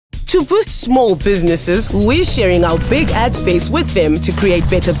To boost small businesses, we're sharing our big ad space with them to create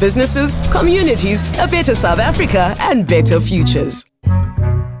better businesses, communities, a better South Africa, and better futures.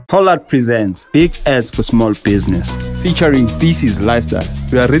 Hollard presents Big Ads for Small Business, featuring BC's lifestyle.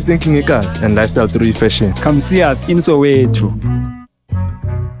 We are rethinking cars and lifestyle through fashion. Come see us in Soweto.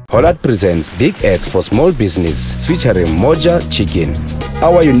 Hollard presents Big Ads for Small Business, featuring Moja Chicken.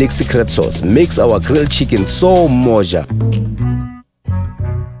 Our unique secret sauce makes our grilled chicken so moja.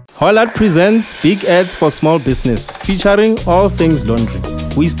 Hollard presents Big Ads for Small Business, featuring all things laundry.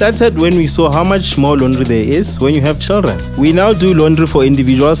 We started when we saw how much more laundry there is when you have children. We now do laundry for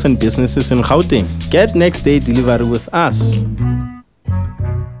individuals and businesses in Gauteng. Get next day delivery with us.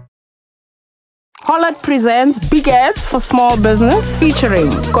 Hollard presents Big Ads for Small Business,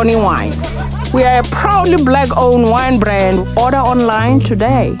 featuring Connie Wines. We are a proudly black-owned wine brand. Order online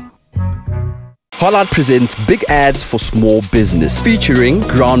today. Hollard presents Big Ads for Small Business, featuring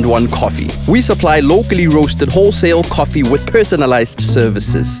Ground One Coffee. We supply locally roasted wholesale coffee with personalized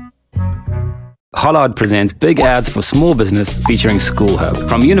services. Hollard presents Big Ads for Small Business, featuring School Hub.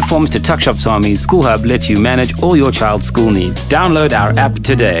 From uniforms to tuck shop armies, School Hub lets you manage all your child's school needs. Download our app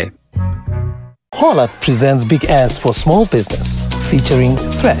today. Hollard presents Big Ads for Small Business, featuring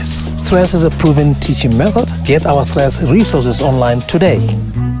Thresh. Thresh is a proven teaching method. Get our Thresh resources online today.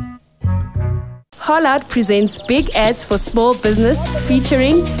 Hollard presents Big Ads for Small Business,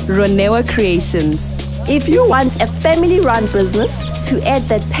 featuring Ronewa Creations. If you want a family-run business to add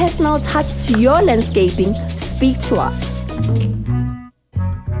that personal touch to your landscaping, speak to us.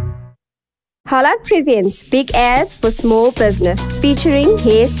 Hollard presents Big Ads for Small Business, featuring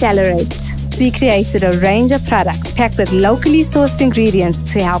Hair Salarate. We created a range of products packed with locally sourced ingredients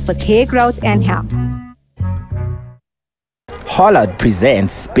to help with hair growth and health. Hollard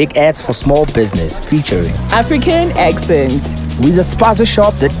presents Big Ads for Small Business, featuring African Accent. With a sponsor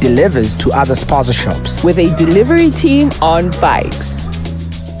shop that delivers to other sponsor shops. With a delivery team on bikes.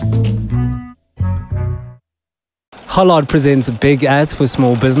 Hollard presents Big Ads for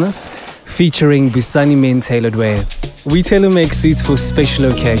Small Business, featuring Busani Men Tailored Wear. We tailor make suits for special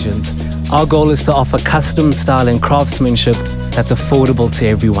occasions. Our goal is to offer custom style and craftsmanship that's affordable to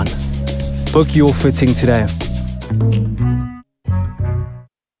everyone. Book your fitting today.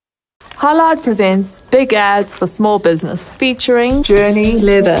 Hollard presents Big Ads for Small Business, featuring Journey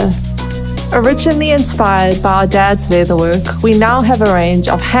Leather. Originally inspired by our dad's leatherwork, we now have a range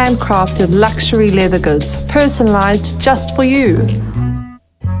of handcrafted luxury leather goods, personalized just for you.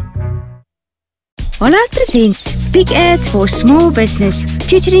 Hollard presents Big Ads for Small Business,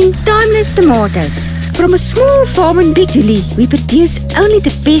 featuring timeless tomatoes. From a small farm in Big Dili, we produce only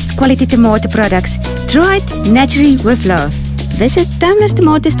the best quality tomato products, dried naturally with love. Visit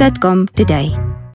timelesstomatoes.com today.